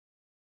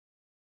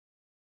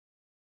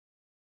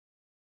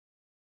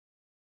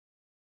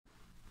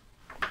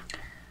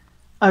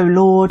O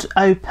Lord,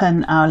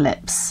 open our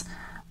lips,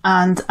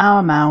 and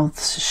our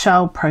mouths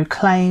shall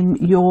proclaim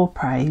your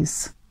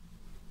praise.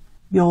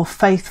 Your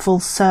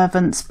faithful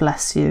servants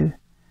bless you.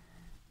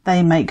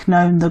 They make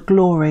known the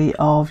glory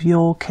of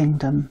your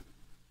kingdom.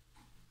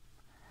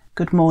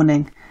 Good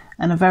morning,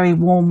 and a very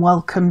warm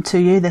welcome to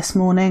you this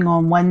morning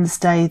on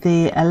Wednesday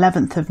the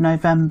 11th of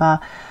November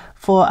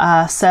for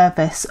our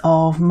service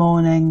of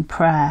morning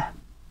prayer.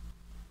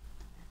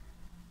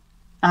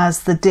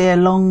 As the deer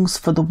longs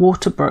for the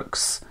water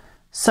brooks,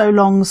 so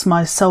longs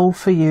my soul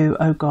for you,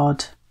 O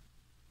God.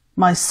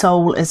 My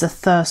soul is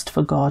athirst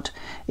for God,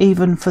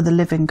 even for the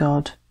living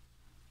God.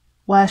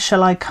 Where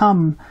shall I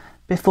come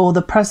before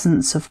the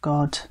presence of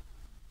God?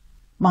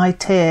 My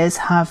tears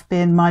have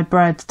been my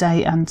bread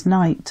day and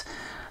night,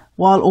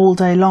 while all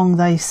day long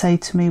they say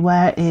to me,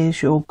 where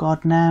is your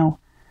God now?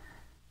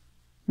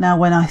 Now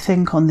when I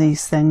think on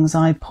these things,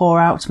 I pour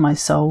out my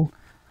soul,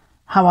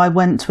 how I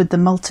went with the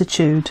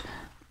multitude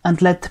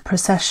and led the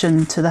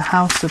procession to the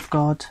house of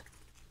God,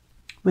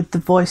 with the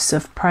voice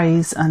of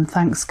praise and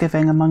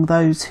thanksgiving among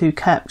those who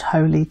kept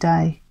holy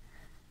day.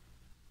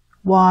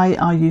 Why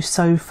are you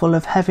so full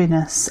of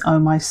heaviness, O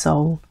my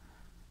soul?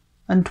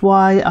 And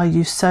why are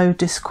you so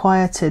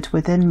disquieted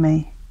within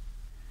me?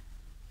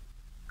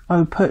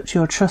 O put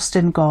your trust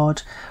in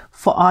God,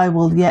 for I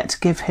will yet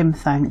give him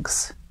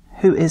thanks,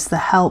 who is the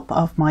help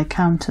of my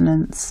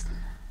countenance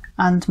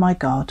and my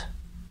God.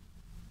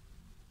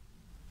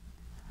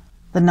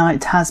 The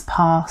night has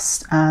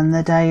passed and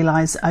the day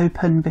lies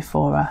open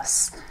before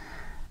us.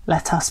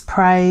 Let us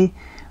pray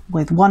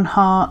with one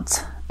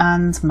heart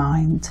and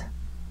mind.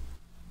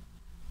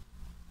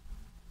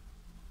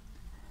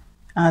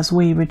 As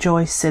we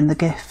rejoice in the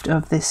gift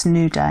of this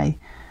new day,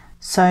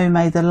 so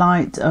may the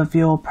light of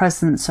your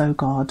presence, O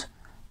God,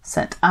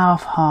 set our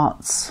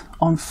hearts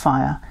on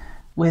fire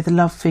with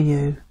love for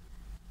you,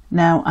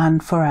 now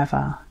and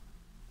forever.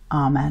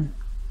 Amen.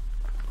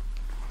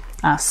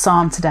 Our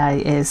psalm today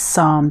is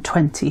Psalm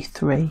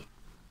 23.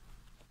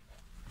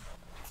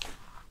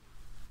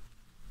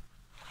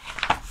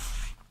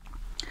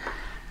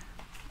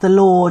 The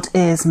Lord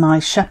is my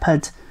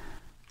shepherd,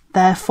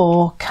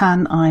 therefore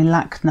can I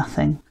lack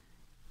nothing.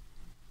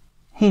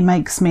 He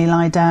makes me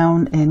lie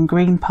down in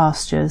green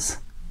pastures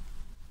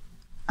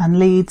and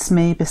leads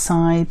me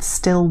beside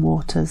still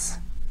waters.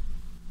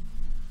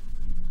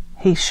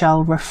 He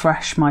shall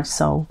refresh my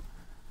soul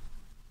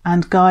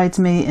and guide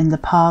me in the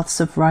paths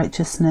of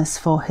righteousness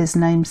for his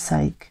name's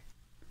sake.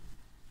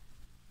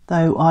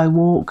 Though I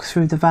walk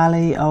through the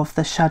valley of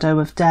the shadow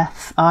of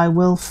death, I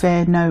will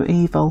fear no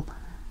evil,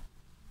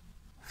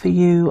 for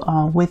you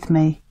are with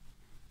me.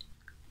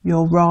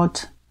 Your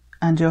rod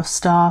and your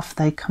staff,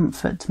 they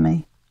comfort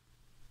me.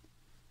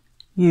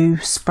 You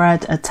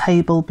spread a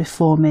table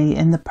before me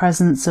in the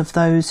presence of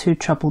those who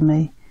trouble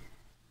me.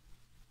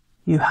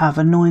 You have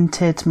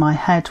anointed my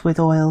head with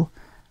oil,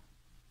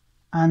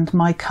 and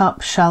my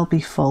cup shall be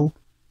full.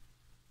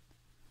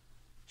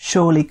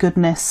 Surely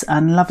goodness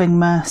and loving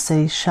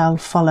mercy shall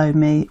follow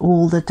me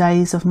all the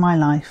days of my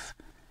life,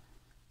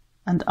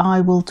 and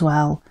I will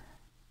dwell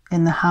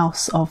in the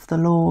house of the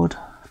Lord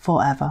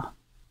forever.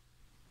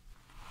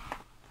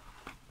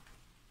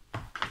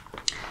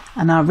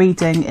 And our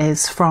reading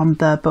is from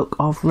the book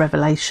of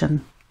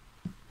Revelation,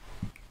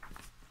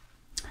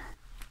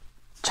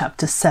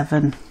 chapter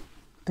 7,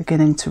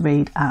 beginning to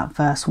read at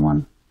verse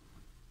 1.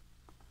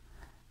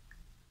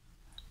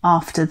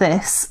 After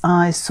this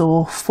I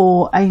saw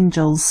 4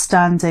 angels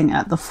standing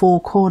at the 4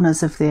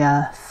 corners of the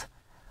earth,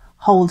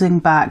 holding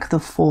back the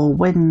 4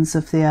 winds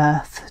of the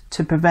earth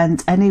to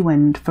prevent any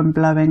wind from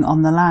blowing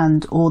on the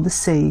land or the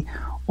sea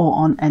or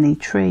on any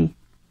tree.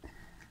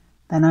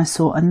 Then I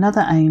saw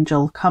another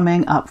angel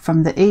coming up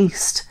from the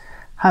east,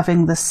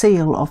 having the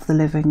seal of the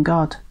living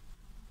God.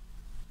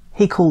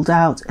 He called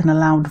out in a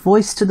loud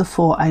voice to the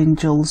 4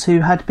 angels who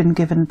had been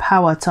given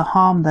power to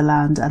harm the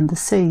land and the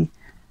sea.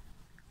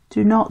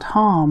 Do not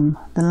harm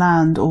the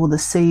land or the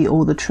sea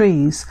or the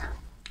trees,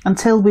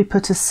 until we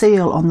put a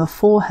seal on the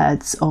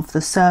foreheads of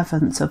the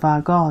servants of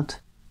our God.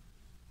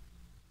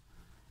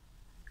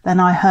 Then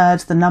I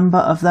heard the number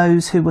of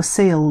those who were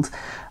sealed,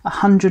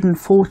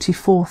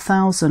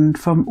 144,000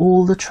 from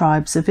all the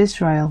tribes of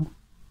Israel.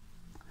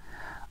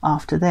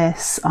 After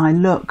this I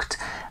looked,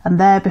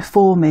 and there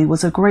before me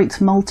was a great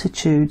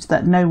multitude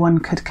that no one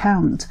could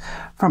count,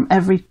 from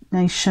every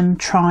nation,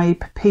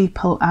 tribe,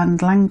 people,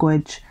 and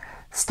language,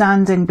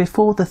 standing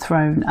before the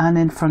throne and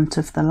in front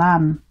of the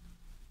Lamb.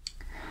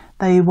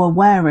 They were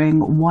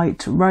wearing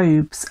white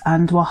robes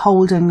and were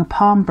holding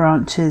palm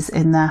branches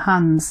in their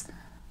hands,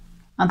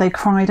 and they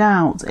cried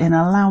out in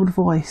a loud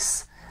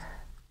voice,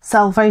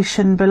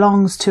 Salvation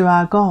belongs to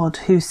our God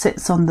who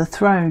sits on the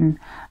throne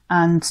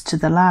and to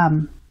the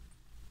Lamb.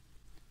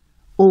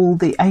 All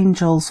the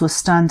angels were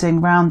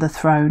standing round the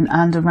throne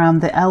and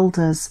around the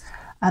elders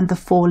and the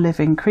 4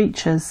 living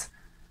creatures.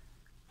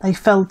 They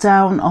fell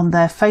down on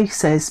their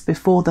faces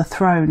before the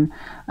throne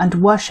and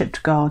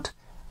worshipped God,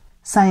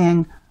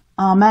 saying,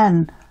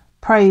 Amen,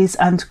 praise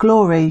and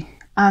glory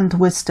and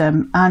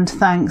wisdom and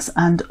thanks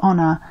and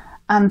honour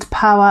and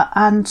power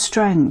and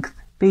strength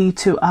be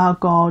to our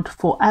God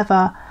for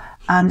ever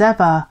and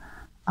ever.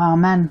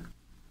 Amen.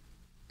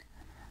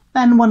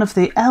 Then one of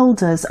the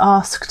elders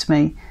asked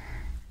me,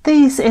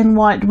 "These in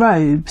white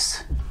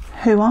robes,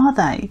 who are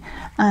they,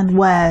 and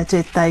where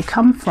did they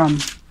come from?"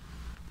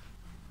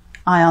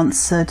 I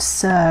answered,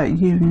 "Sir,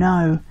 you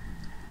know."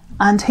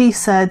 And he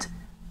said,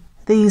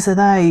 "These are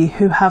they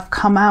who have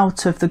come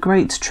out of the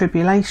great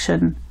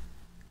tribulation.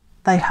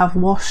 They have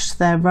washed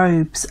their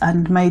robes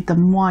and made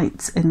them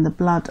white in the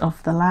blood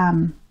of the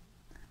Lamb.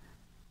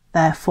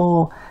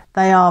 Therefore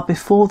they are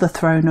before the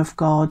throne of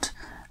God,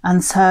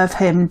 and serve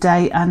him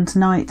day and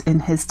night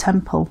in his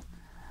temple.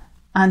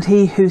 And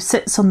he who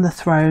sits on the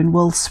throne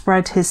will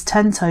spread his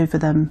tent over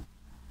them.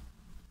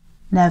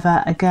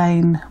 Never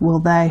again will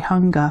they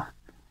hunger.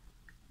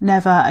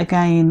 Never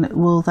again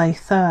will they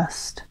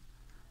thirst.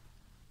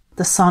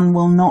 The sun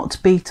will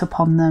not beat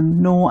upon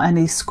them, nor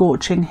any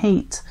scorching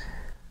heat,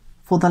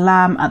 for the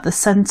Lamb at the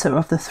centre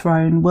of the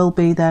throne will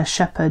be their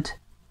shepherd.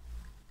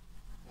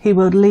 He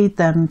will lead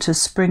them to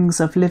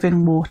springs of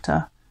living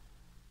water,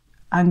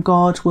 and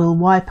God will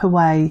wipe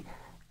away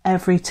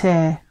every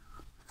tear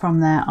from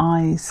their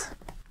eyes."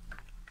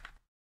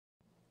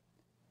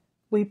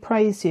 We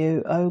praise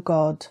you, O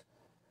God.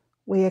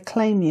 We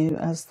acclaim you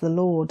as the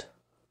Lord.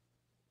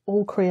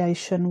 All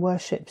creation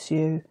worships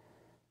you,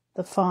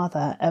 the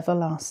Father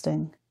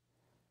everlasting.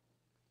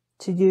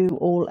 To you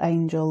all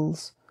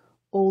angels,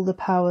 all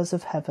the powers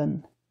of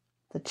heaven,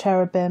 the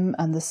cherubim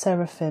and the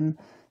seraphim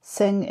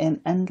sing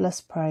in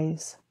endless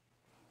praise.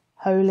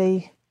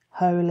 Holy,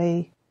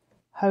 holy,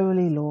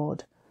 holy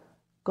Lord,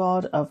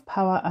 God of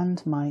power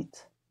and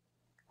might.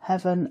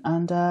 Heaven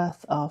and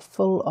earth are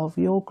full of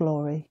your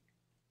glory.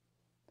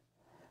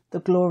 The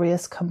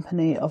glorious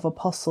company of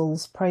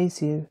apostles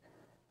praise you.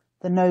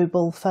 The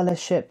noble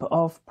fellowship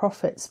of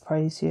prophets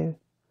praise you.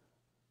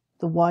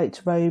 The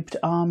white-robed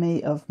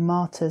army of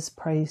martyrs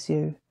praise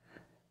you.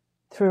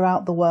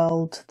 Throughout the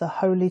world, the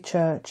Holy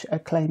Church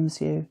acclaims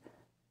you.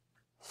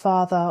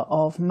 Father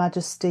of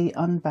majesty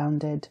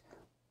unbounded,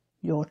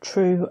 your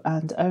true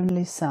and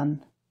only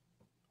Son,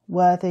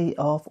 worthy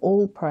of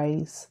all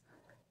praise,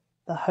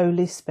 the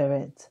Holy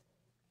Spirit,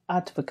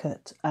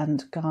 advocate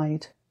and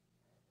guide.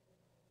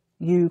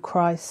 You,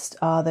 Christ,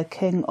 are the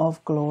King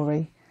of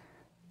glory,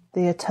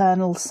 the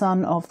eternal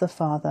Son of the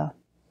Father.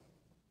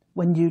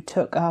 When you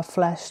took our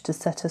flesh to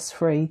set us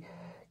free,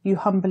 you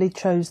humbly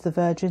chose the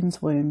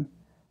Virgin's womb.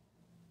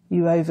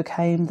 You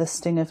overcame the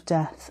sting of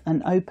death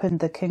and opened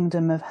the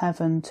kingdom of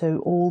heaven to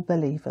all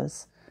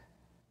believers.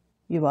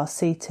 You are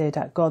seated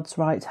at God's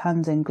right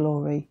hand in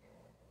glory.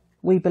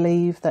 We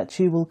believe that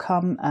you will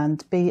come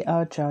and be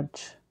our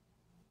judge.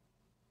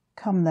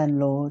 Come then,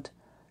 Lord,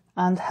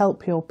 and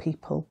help your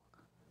people,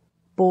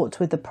 bought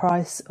with the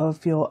price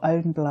of your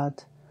own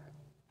blood,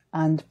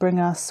 and bring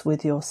us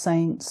with your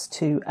saints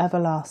to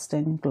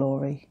everlasting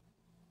glory.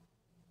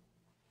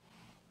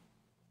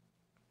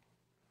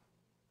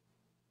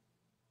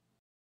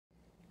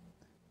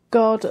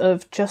 God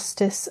of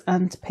justice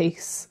and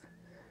peace,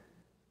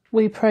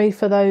 we pray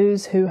for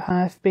those who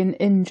have been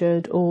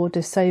injured or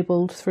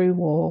disabled through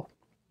war,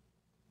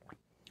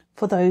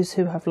 for those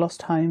who have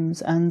lost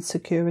homes and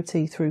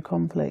security through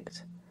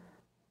conflict,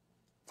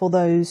 for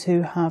those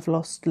who have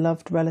lost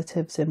loved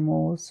relatives in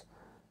wars,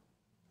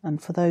 and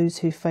for those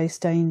who face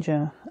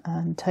danger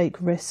and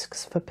take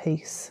risks for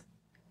peace,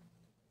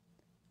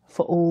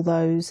 for all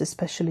those,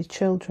 especially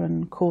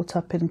children, caught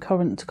up in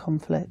current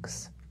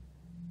conflicts,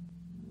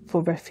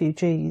 for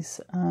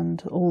refugees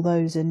and all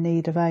those in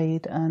need of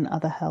aid and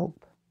other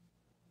help.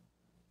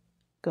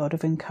 God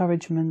of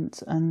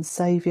encouragement and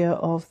Saviour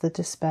of the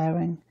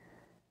despairing,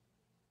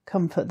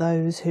 comfort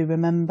those who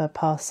remember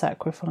past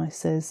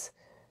sacrifices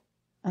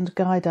and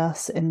guide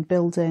us in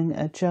building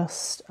a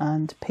just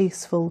and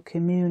peaceful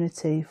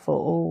community for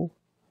all.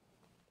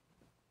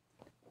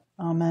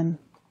 Amen.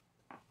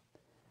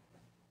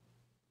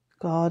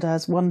 God,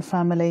 as one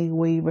family,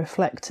 we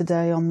reflect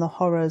today on the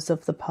horrors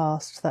of the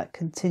past that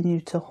continue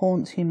to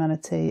haunt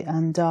humanity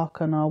and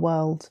darken our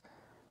world.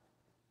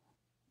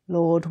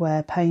 Lord,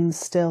 where pain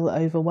still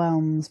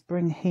overwhelms,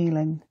 bring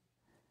healing.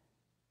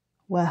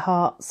 Where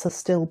hearts are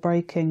still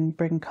breaking,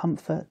 bring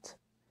comfort.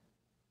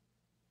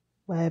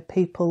 Where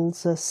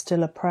peoples are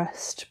still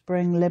oppressed,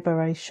 bring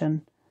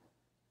liberation.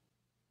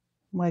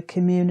 Where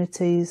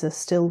communities are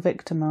still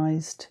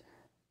victimised,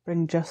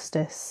 bring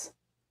justice.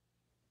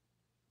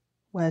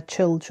 Where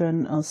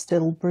children are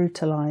still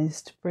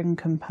brutalised, bring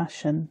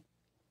compassion.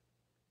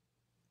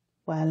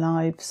 Where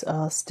lives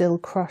are still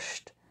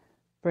crushed,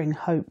 bring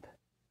hope.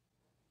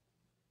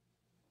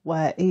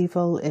 Where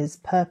evil is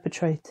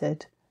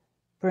perpetrated,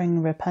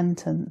 bring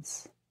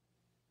repentance.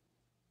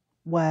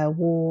 Where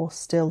war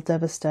still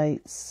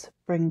devastates,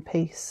 bring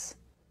peace.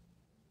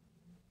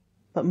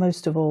 But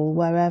most of all,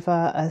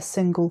 wherever a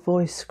single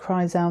voice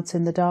cries out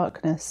in the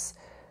darkness,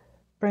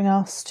 bring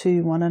us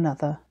to one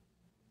another,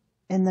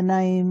 in the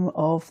name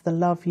of the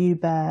love you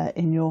bear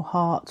in your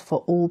heart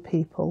for all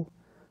people,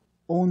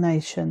 all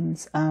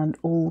nations and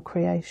all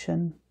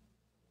creation.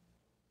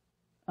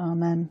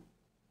 Amen.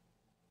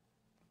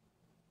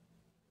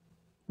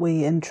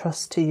 We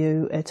entrust to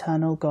you,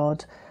 eternal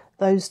God,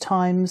 those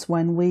times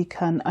when we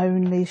can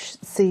only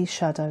see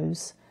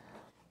shadows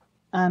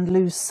and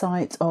lose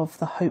sight of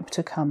the hope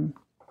to come,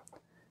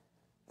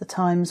 the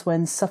times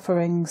when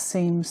suffering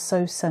seems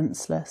so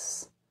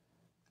senseless,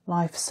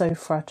 life so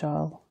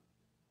fragile,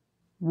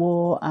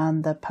 war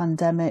and the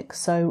pandemic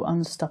so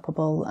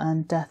unstoppable,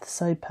 and death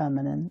so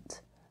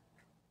permanent.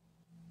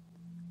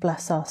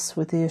 Bless us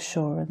with the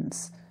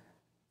assurance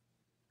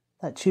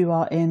that you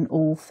are in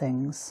all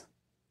things,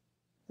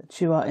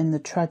 that you are in the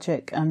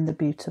tragic and the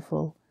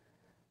beautiful,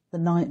 the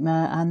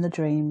nightmare and the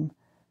dream,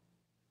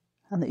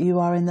 and that you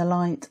are in the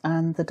light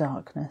and the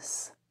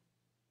darkness.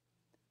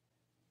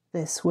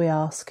 This we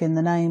ask in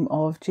the name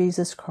of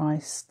Jesus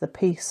Christ, the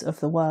peace of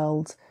the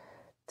world,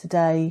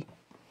 today,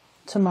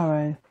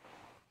 tomorrow,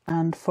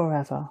 and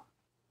forever.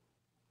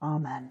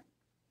 Amen.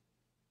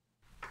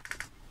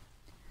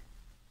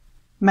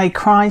 May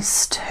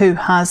Christ, who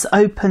has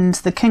opened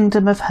the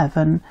kingdom of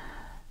heaven,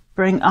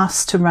 bring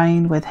us to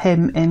reign with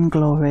him in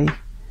glory.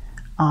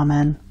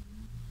 Amen.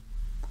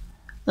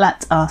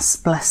 Let us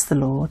bless the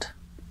Lord.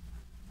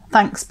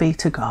 Thanks be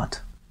to God.